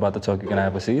 Have you thought about the talk you're gonna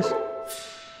have with C's?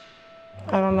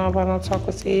 I don't know about no talk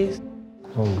with C's.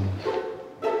 Oh.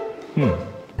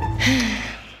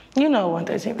 You know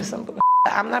 113 is some bull.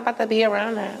 I'm not about to be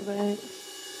around that, but...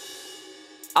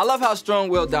 I love how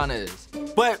strong-willed Donna is.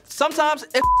 But sometimes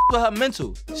it with her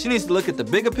mental. She needs to look at the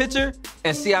bigger picture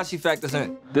and see how she factors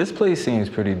in. This place seems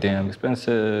pretty damn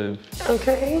expensive.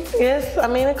 Okay, yes. I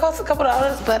mean, it costs a couple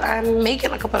dollars, but I'm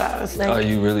making a couple dollars. Like, Are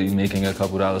you really making a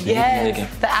couple dollars? yes,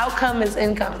 the outcome is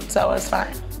income, so it's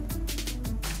fine.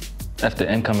 If the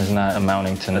income is not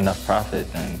amounting to enough profit,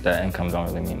 then that income don't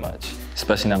really mean much.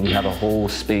 Especially now we have a whole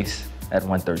space at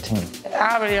 113.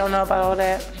 I already don't know about all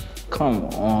that. Come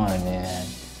on, man.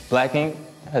 Black Ink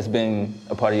has been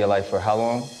a part of your life for how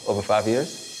long? Over 5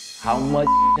 years? How much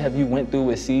have you went through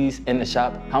with C's in the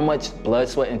shop? How much blood,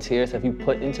 sweat, and tears have you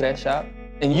put into that shop?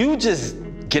 And you just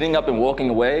getting up and walking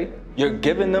away, you're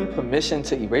giving them permission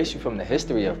to erase you from the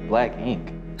history of Black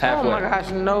Ink. Halfway. Oh my gosh,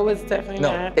 no, it's definitely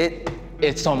not.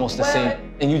 It's almost the same.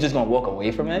 And you just gonna walk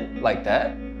away from it like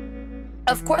that?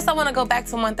 Of course I want to go back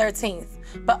to 113th,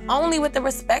 but only with the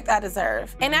respect I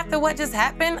deserve. And after what just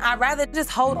happened, I'd rather just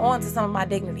hold on to some of my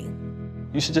dignity.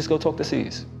 You should just go talk to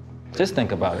C's. Just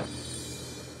think about it.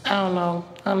 I don't know.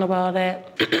 I don't know about all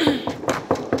that.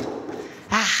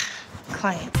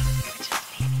 Client.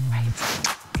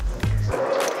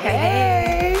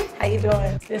 Hey. How you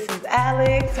doing? This is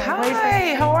Alex.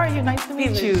 Hi, how are you? Nice to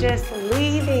meet you. Just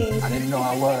leaving. I didn't know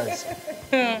I was.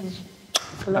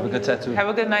 Have a good tattoo. Have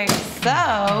a good night.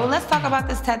 So, let's talk about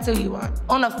this tattoo you want.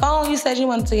 On the phone, you said you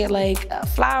wanted to get like a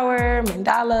flower,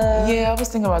 mandala. Yeah, I was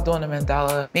thinking about doing a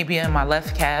mandala, maybe in my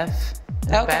left calf.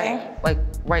 Okay. Back, like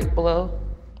right below.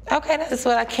 Okay, that's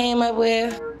what I came up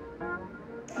with.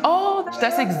 Oh,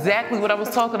 that's exactly what I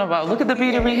was talking about. Look at the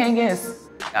beaded rehangings.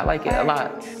 I like it a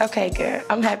lot. Okay, good.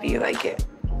 I'm happy you like it.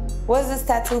 What does this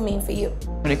tattoo mean for you?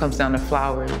 When it comes down to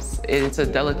flowers, it's a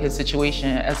delicate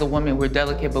situation. As a woman, we're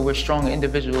delicate, but we're strong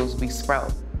individuals. We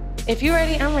sprout. If you're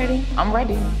ready, I'm ready. I'm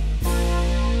ready.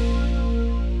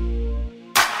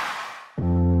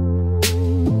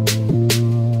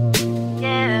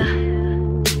 Yeah.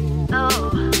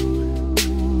 Oh.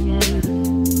 Yeah.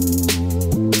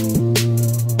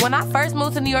 When I first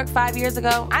moved to New York 5 years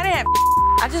ago, I didn't have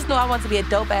I just knew I wanted to be a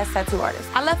dope-ass tattoo artist.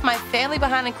 I left my family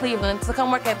behind in Cleveland to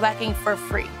come work at Black Ink for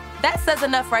free. That says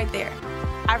enough right there.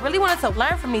 I really wanted to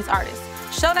learn from these artists,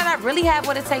 show that I really have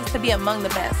what it takes to be among the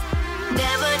best.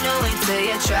 Never know until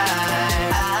you try.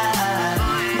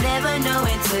 Never know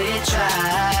until you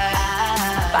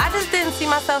try. But I just didn't see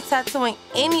myself tattooing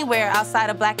anywhere outside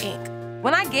of Black Ink.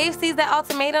 When I gave C's that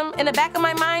ultimatum, in the back of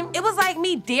my mind, it was like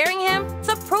me daring him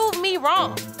to prove me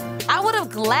wrong. I would have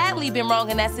gladly been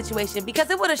wrong in that situation because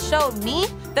it would have showed me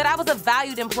that I was a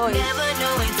valued employee. Never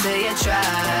know until you try.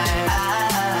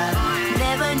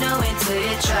 Never know until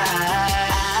you try.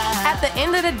 At the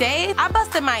end of the day, I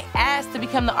busted my ass to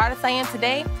become the artist I am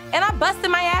today, and I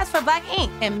busted my ass for Black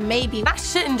Ink. And maybe I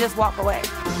shouldn't just walk away.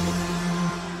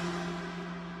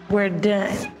 We're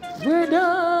done. We're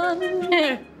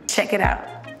done. Check it out.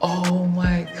 Oh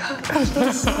my gosh,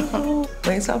 that's so cool.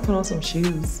 Wait till I put on some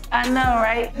shoes. I know,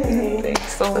 right?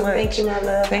 Thanks so much. Thank you, my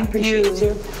love. Thank I appreciate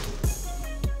you.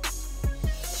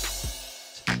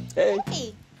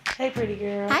 Hey. Hey, pretty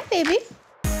girl. Hi, baby.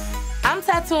 I'm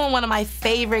tattooing one of my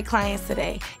favorite clients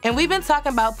today, and we've been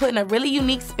talking about putting a really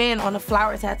unique spin on a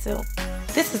flower tattoo.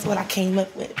 This is what I came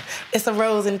up with. It's a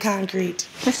rose in concrete.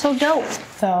 It's so dope.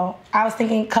 So I was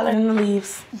thinking coloring the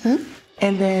leaves,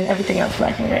 and then everything else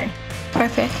black and gray.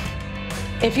 Perfect.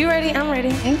 If you're ready, I'm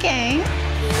ready. Okay. You're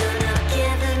not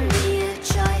giving me a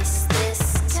choice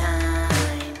this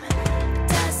time.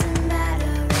 Doesn't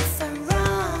matter if I'm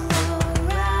wrong or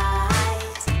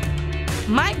right.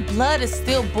 My blood is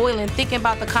still boiling thinking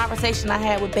about the conversation I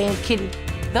had with Bam Kitty.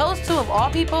 Those two of all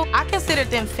people, I consider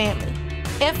them family.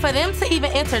 And for them to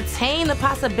even entertain the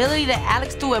possibility that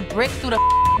Alex threw a brick through the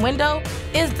window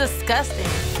is disgusting.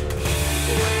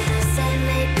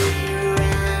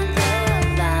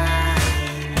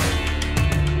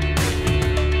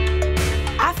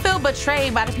 I feel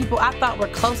betrayed by the people I thought were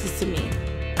closest to me.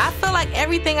 I feel like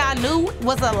everything I knew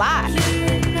was a lie.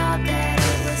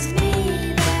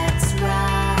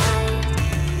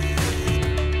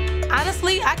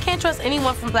 Honestly, I can't trust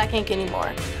anyone from Black Ink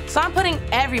anymore. So I'm putting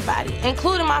everybody,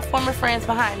 including my former friends,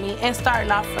 behind me and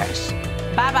starting off fresh.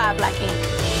 Bye-bye, Black Ink.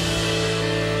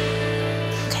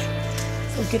 Okay,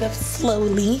 so get up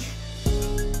slowly.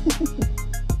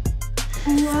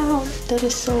 Wow, that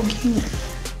is so cute.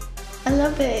 I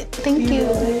love it. Thank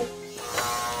you.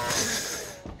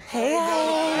 Hey,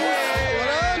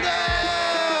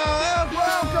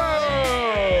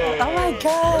 oh my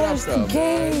gosh, the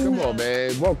game. Come on,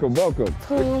 man. Welcome, welcome.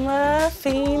 Puma,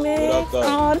 Phoenix. What up, though?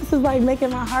 Oh, this is like making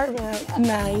my heart melt.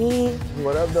 Naive.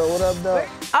 What up, though? What up, though?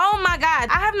 Oh my God,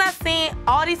 I have not seen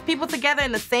all these people together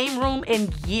in the same room in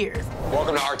years.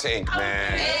 Welcome to Art Inc.,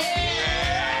 man.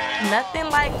 Nothing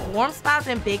like warm smiles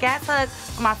and big ass hugs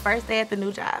for my first day at the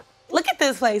new job. Look at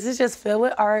this place, it's just filled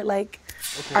with art, like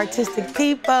artistic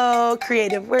people,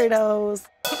 creative weirdos.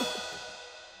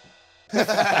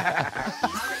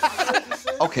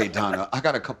 Okay, Donna, I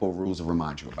got a couple of rules to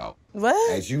remind you about.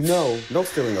 What? As you know, no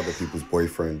stealing other people's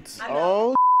boyfriends.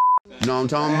 Oh. You know what I'm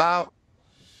talking about?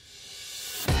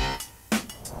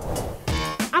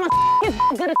 I'm a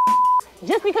good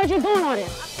just because you're doing all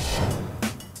this.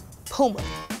 Puma,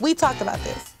 we talked about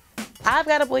this. I've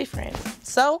got a boyfriend,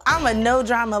 so I'm a no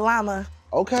drama llama.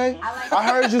 Okay, I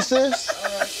heard you,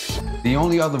 sis. The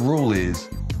only other rule is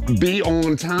be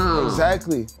on time.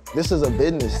 Exactly. This is a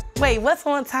business. Wait, what's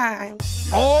on time?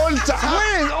 On time?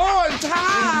 When is on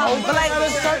time? But like,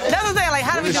 that's what I'm saying, like,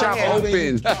 how do we do it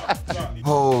here? Open.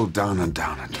 Oh, Donna.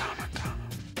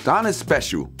 Donna's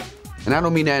special, and I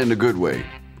don't mean that in a good way.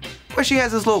 But she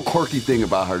has this little quirky thing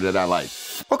about her that I like.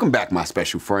 Welcome back, my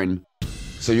special friend.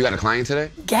 So you got a client today?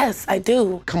 Yes, I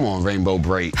do. Come on, Rainbow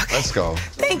Braid. Okay. Let's go.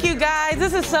 Thank you, guys.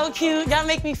 This is so cute. Y'all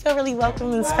make me feel really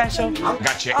welcome and special.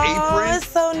 Got your apron. apron. It's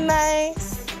so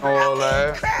nice.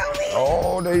 Oh,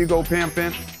 oh, there you go,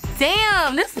 pimpin'.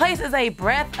 Damn, this place is a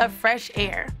breath of fresh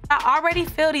air. I already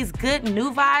feel these good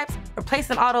new vibes,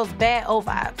 replacing all those bad old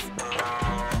vibes.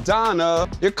 Donna,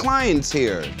 your client's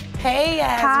here. Hey,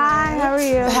 Yasmin. Hi, how are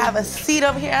you? Have a seat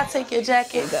over here. I'll take your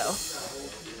jacket. Go.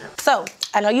 So,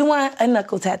 I know you want a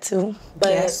knuckle tattoo, but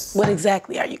yes. What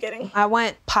exactly are you getting? I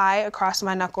want pi across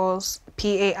my knuckles,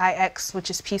 P-A-I-X, which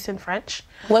is peace in French.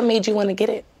 What made you want to get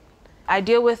it? I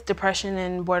deal with depression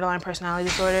and borderline personality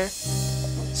disorder,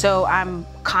 so I'm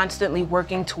constantly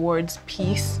working towards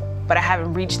peace, but I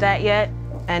haven't reached that yet,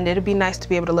 and it'd be nice to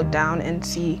be able to look down and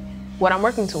see what I'm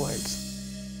working towards.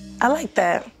 I like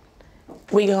that.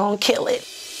 We gonna kill it.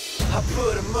 I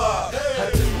put 'em up. I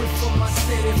do it for my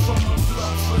city, for my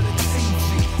blood, for the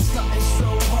TV. Something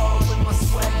so hard with my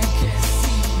swag, you can't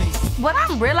see me. What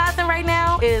I'm realizing right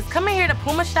now is coming here to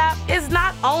Puma Shop is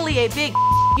not only a big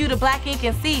you to Black Ink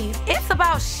and C's. It's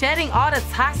about shedding all the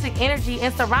toxic energy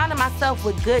and surrounding myself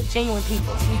with good, genuine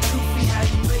people.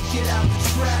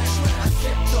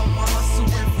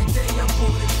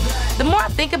 The more I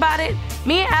think about it,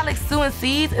 me and Alex suing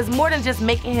C's is more than just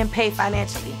making him pay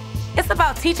financially. It's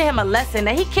about teaching him a lesson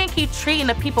that he can't keep treating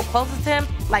the people closest to him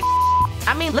like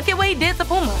I mean, look at what he did to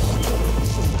Puma.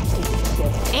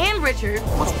 And Richard.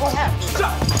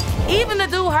 Even the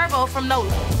dude Herbo from NOLA.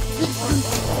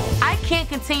 I can't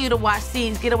continue to watch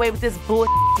C's get away with this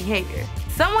bullshit behavior.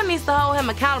 Someone needs to hold him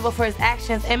accountable for his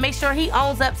actions and make sure he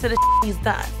owns up to the he's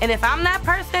done. And if I'm that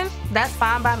person, that's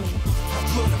fine by me.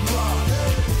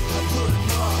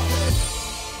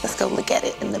 Let's go look at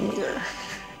it in the mirror.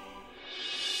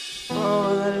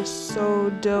 Oh, that is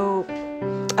so dope.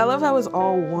 I love how it's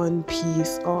all one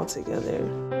piece all together.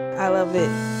 I love it.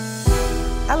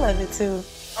 I love it too.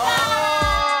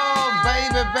 Oh, baby.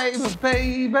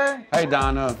 Hey,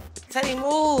 Donna. Teddy,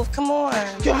 move, come on.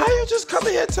 Yo, how you just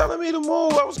coming here telling me to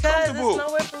move? I was comfortable. There's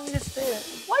nowhere for me to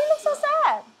sit. Why you look so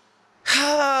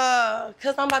sad?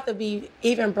 Because I'm about to be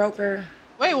even broker.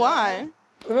 Wait, why?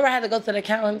 Remember I had to go to the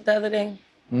accountant the other day?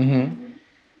 Mm-hmm.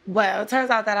 Well, it turns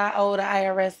out that I owe the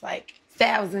IRS like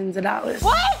thousands of dollars.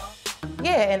 What?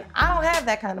 Yeah, and I don't have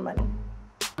that kind of money.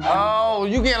 Oh,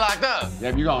 you get locked up.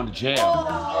 Yeah, you're going to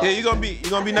jail. Yeah, you're gonna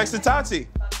be next to Tati.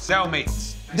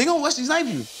 Cellmates. They gonna Wesley snipe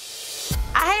you.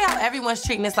 I hate how everyone's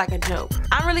treating this like a joke.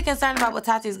 I'm really concerned about what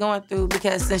Tati's going through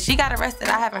because since she got arrested,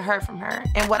 I haven't heard from her.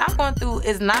 And what I'm going through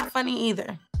is not funny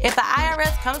either. If the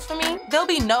IRS comes for me, there'll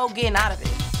be no getting out of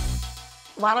it.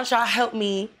 Why don't y'all help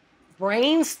me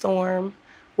brainstorm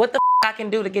what the I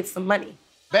can do to get some money?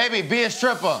 Baby, be a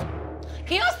stripper.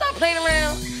 Can y'all stop playing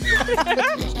around?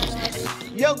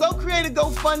 Yo, go create a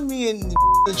GoFundMe and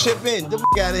chip in. Get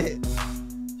out of here.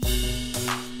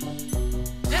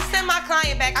 Just send my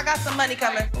client back. I got some money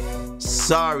coming.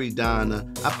 Sorry, Donna.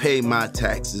 I paid my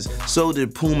taxes. So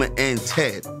did Puma and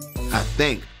Ted, I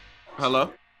think.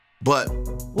 Hello? But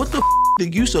what the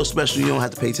did you so special you don't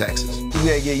have to pay taxes? You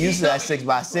gotta get used to that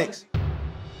 6x6.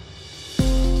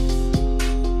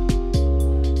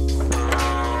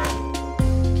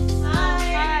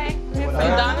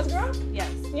 Donna's girl? Yes,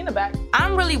 you in the back.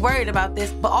 I'm really worried about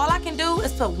this, but all I can do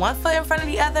is put one foot in front of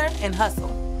the other and hustle.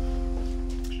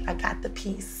 I got the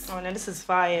piece. Oh, now this is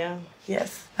fire.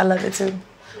 Yes, I love it too.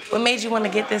 What made you want to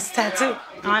get this tattoo?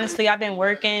 Honestly, I've been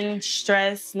working,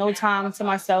 stressed, no time to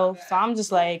myself. So I'm just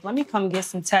like, let me come get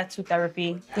some tattoo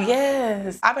therapy.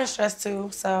 Yes, I've been stressed too,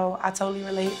 so I totally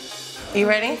relate. You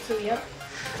ready? Yep.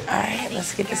 All right,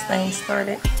 let's get this thing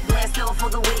started. Let's go for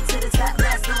the way to the top.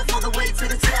 Let's go for the way to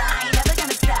the top. I ain't never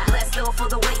gonna stop. Let's go for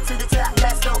the way to the top.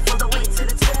 Let's go for the way to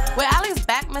the top. With Alex's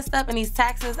back messed up in these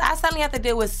taxes, I suddenly have to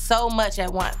deal with so much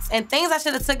at once, and things I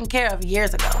should have taken care of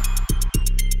years ago.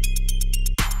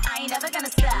 I ain't never gonna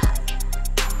stop.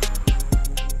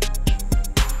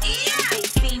 Yeah. They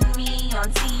see me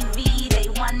on TV. They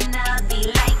wanna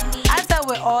be like me. I dealt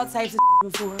with all types of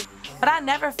before, but I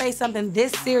never faced something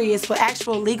this serious with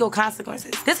actual legal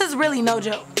consequences. This is really no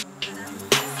joke.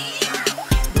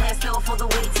 Let's go for the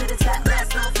way to the top.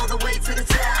 Let's go for the way to the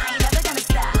top. I ain't never gonna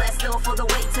stop. Let's go for the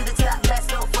way to the top. Let's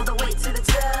go for the way to the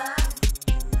top.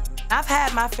 I've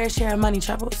had my fair share of money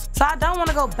troubles, so I don't want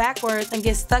to go backwards and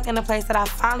get stuck in a place that I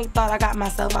finally thought I got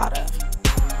myself out of.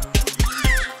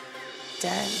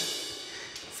 Done.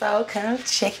 So come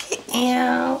check it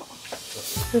out.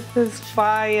 This is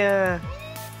fire.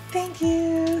 Thank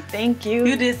you. Thank you.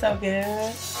 You did so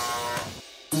good.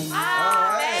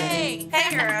 Oh, hey.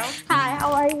 Hey, girl. Hi,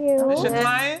 how are you? Is your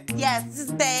client? Yes, this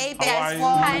is Babe.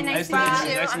 Hi, nice to meet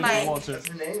you. Nice to meet you, Walter.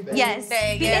 Yes,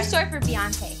 Babe. Yeah. They're short for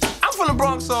Beyonce. I'm from the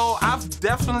Bronx, so I've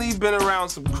definitely been around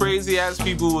some crazy-ass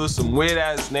people with some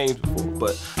weird-ass names before,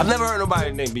 but I've never heard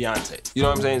nobody named Beyonce. You know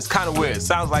what I'm saying? It's kind of weird. It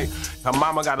sounds like her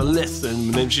mama got a list,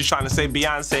 and then she's trying to say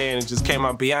Beyonce, and it just came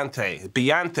out Beyonce.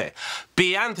 Beyonce.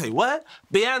 Beyonce. What?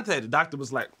 Beyonce. The doctor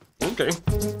was like, okay.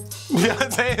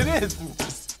 Beyonce it is.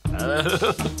 All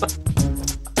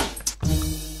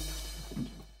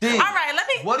right, let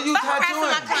me. What are you tattooing?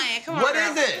 My client. Come on, What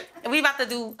girl. is it? We about to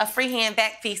do a freehand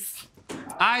back piece.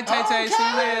 All right, Tay-Tay, see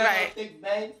you later.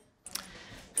 Right.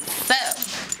 So,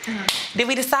 did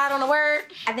we decide on a word?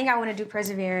 I think I want to do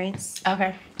perseverance.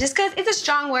 Okay. Just because it's a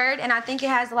strong word, and I think it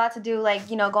has a lot to do, like,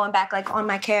 you know, going back, like, on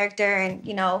my character and,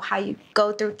 you know, how you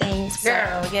go through things. So.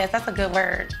 Girl, yes, that's a good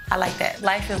word. I like that.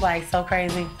 Life is, like, so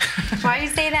crazy. Why you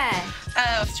say that?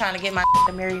 I was trying to get my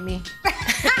to marry me.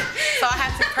 So I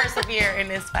have to persevere in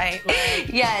this fight. Like,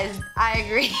 Yes, I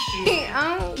agree.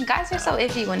 Guys are so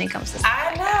iffy when it comes to stuff.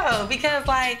 I know, because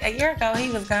like a year ago,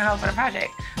 he was going home for the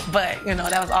project. But, you know,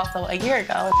 that was also a year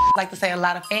ago. I like to say a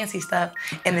lot of fancy stuff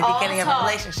in the beginning of a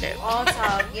relationship. All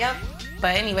talk, yep.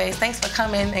 But anyways, thanks for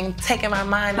coming and taking my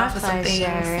mind off of some things.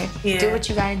 Yeah. Do what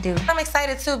you gotta do. I'm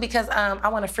excited too because I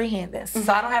want to freehand this.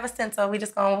 So I don't have a stencil. We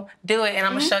just gonna do it and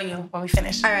I'm gonna show you when we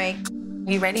finish. All right.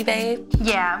 You ready, babe?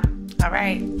 Yeah. All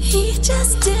right. He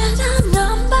just did a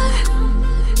number.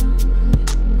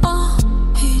 Oh,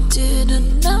 he did a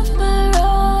number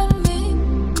on me.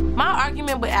 My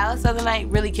argument with Alex the other night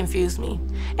really confused me.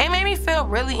 It made me feel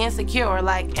really insecure.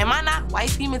 Like, am I not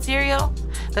wifey material?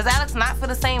 Does Alex not feel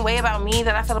the same way about me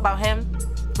that I feel about him?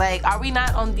 Like, are we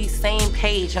not on the same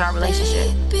page in our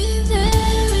relationship? Baby,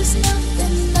 there is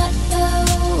nothing that no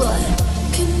one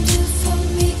can do for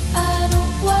me. I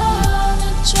don't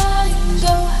wanna try and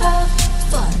go have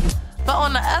fun. But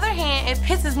on the other hand, it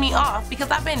pisses me off because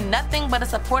I've been nothing but a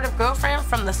supportive girlfriend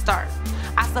from the start.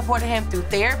 I supported him through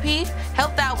therapy,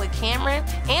 helped out with Cameron,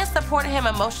 and supported him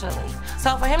emotionally.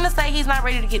 So for him to say he's not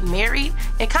ready to get married,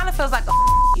 it kind of feels like a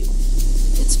you.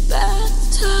 It's bad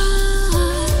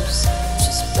times,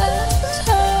 just bad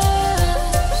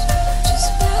times,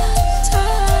 just bad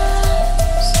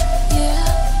times,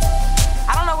 yeah.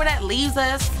 I don't know where that leaves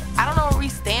us. I don't know where we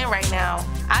stand right now.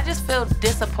 I just feel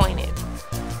disappointed.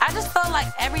 I just felt like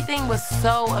everything was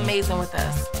so amazing with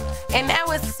us. And now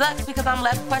it sucks because I'm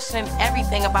left questioning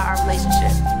everything about our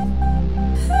relationship.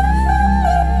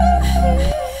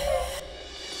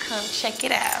 Come check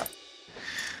it out.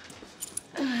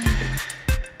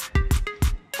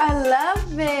 I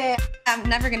love it. I'm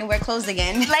never gonna wear clothes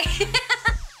again. Like,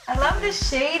 I love the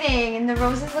shading and the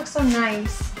roses look so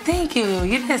nice. Thank you.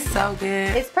 You did so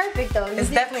good. It's perfect though. It's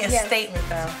definitely a statement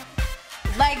though.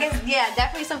 Like it's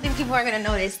definitely something people are gonna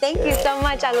notice. Thank you so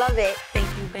much. I love it. Thank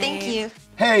you, babe. Thank you.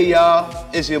 Hey y'all,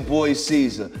 it's your boy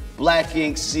Caesar, Black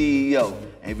Ink CEO.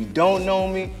 And if you don't know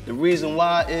me, the reason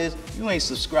why is you ain't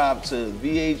subscribed to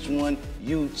VH1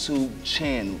 YouTube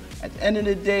channel. At the end of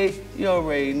the day, you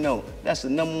already know that's the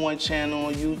 #1 channel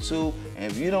on YouTube.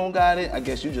 And if you don't got it, I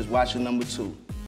guess you just watching #2.